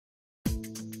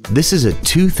This is a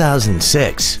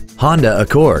 2006 Honda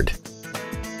Accord.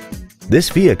 This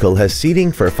vehicle has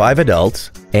seating for 5 adults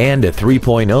and a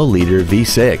 3.0-liter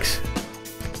V6.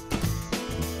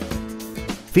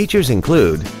 Features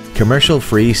include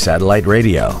commercial-free satellite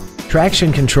radio,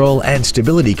 traction control and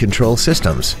stability control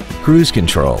systems, cruise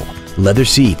control, leather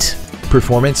seats,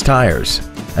 performance tires,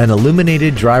 an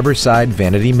illuminated driver's side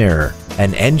vanity mirror,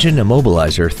 an engine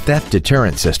immobilizer theft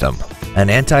deterrent system, an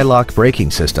anti-lock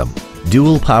braking system,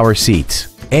 dual power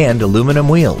seats, and aluminum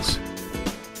wheels.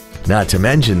 Not to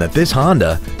mention that this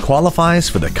Honda qualifies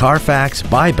for the Carfax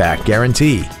buyback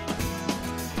guarantee.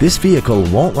 This vehicle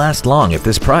won't last long at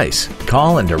this price.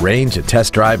 Call and arrange a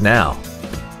test drive now.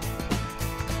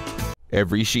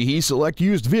 Every Sheehy Select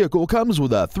used vehicle comes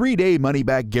with a 3-day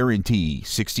money-back guarantee,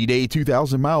 60-day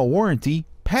 2,000-mile warranty,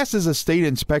 passes a state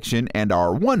inspection and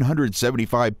our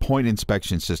 175-point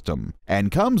inspection system,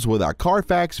 and comes with a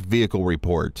Carfax vehicle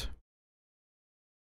report.